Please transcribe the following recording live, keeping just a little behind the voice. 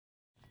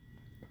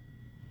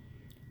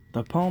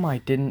The poem I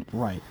didn't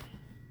write.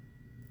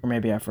 Or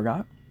maybe I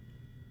forgot?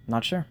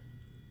 Not sure.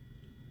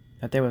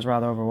 That day was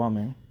rather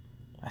overwhelming.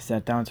 I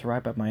sat down to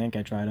write, but my ink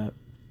had dried up.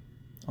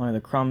 Only the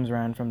crumbs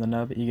ran from the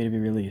nub, eager to be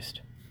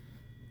released.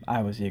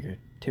 I was eager,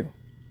 too.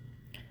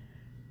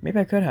 Maybe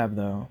I could have,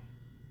 though.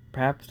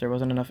 Perhaps there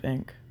wasn't enough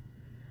ink.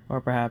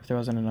 Or perhaps there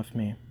wasn't enough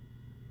me.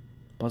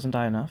 Wasn't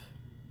I enough?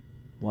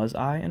 Was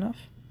I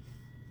enough?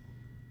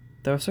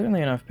 There was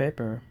certainly enough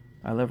paper.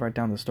 I live right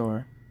down the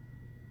store.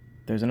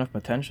 There's enough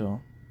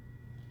potential.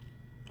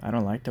 I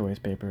don't like to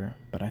waste paper,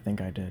 but I think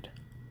I did.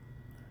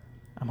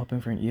 I'm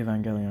hoping for an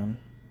Evangelion.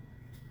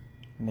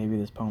 Maybe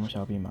this poem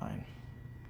shall be mine.